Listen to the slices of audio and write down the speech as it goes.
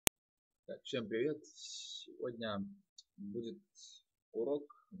Так, всем привет! Сегодня будет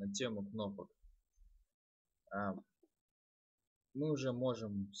урок на тему кнопок. Мы уже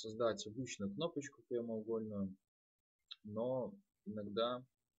можем создать обычную кнопочку прямоугольную, но иногда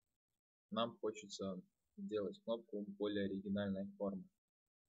нам хочется сделать кнопку более оригинальной формы.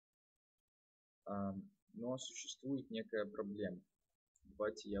 Но существует некая проблема.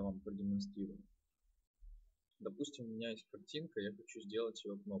 Давайте я вам продемонстрирую. Допустим, у меня есть картинка, я хочу сделать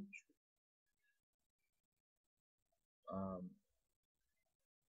ее кнопочку.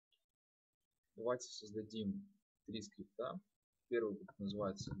 Давайте создадим 3 скрипта. Первый будет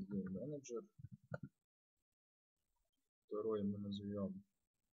называться Game Manager. Второй мы назовем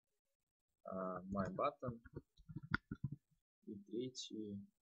My Button. И третий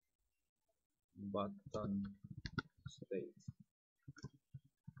Button State.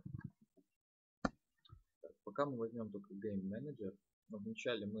 Так, пока мы возьмем только Game Manager, но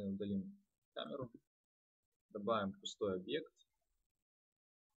вначале мы удалим камеру, добавим пустой объект,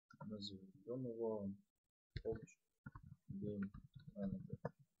 назовем его Object Game Manager.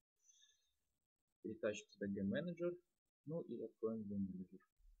 Перетащим сюда Game Manager, ну и откроем Game Manager.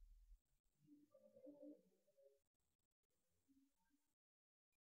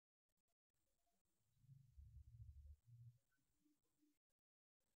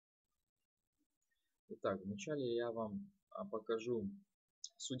 Итак, вначале я вам покажу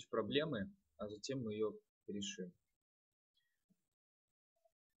суть проблемы, а затем мы ее решим.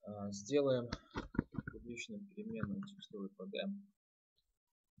 Сделаем публичную переменную текстуры PD.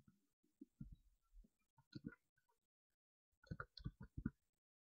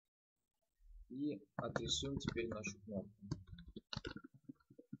 И отрисуем теперь нашу кнопку.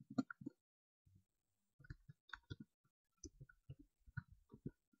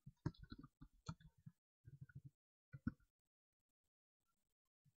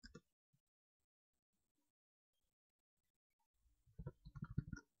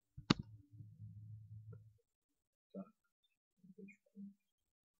 Так,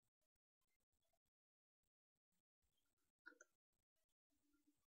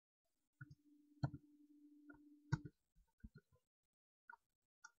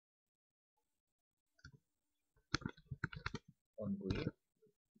 он будет.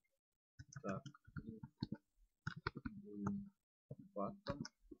 Так, button.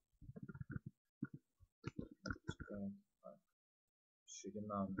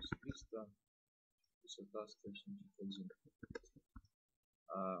 Ширина у нас 300, высота 171.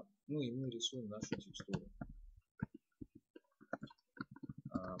 Ну и мы рисуем нашу текстуру.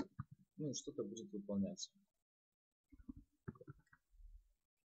 Ну и что-то будет выполняться.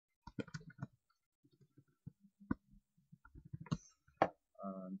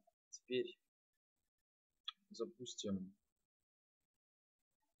 Теперь запустим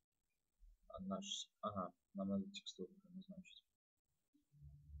наш... нам надо текстуру назначить.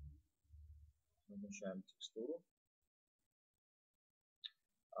 Назначаем текстуру.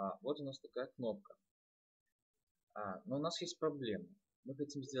 Вот у нас такая кнопка. Но у нас есть проблема. Мы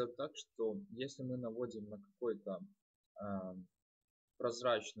хотим сделать так, что если мы наводим на какую-то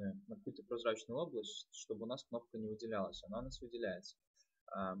прозрачную область, чтобы у нас кнопка не выделялась, она у нас выделяется.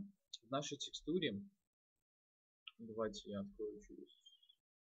 В нашей текстуре, давайте я открою через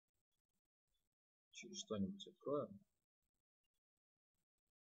что-нибудь открою.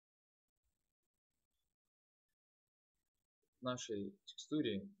 В нашей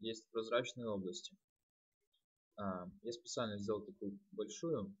текстуре есть прозрачные области. Я специально сделал такую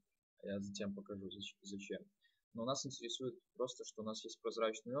большую, я затем покажу зачем. Но нас интересует просто, что у нас есть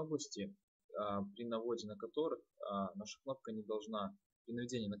прозрачные области, при наводе на которых наша кнопка не должна, при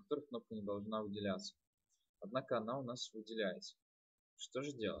наведении на которых кнопка не должна выделяться. Однако она у нас выделяется. Что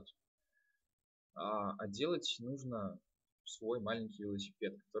же делать? Делать нужно свой маленький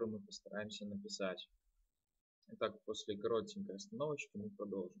велосипед, который мы постараемся написать. Итак, после коротенькой остановочки мы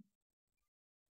продолжим.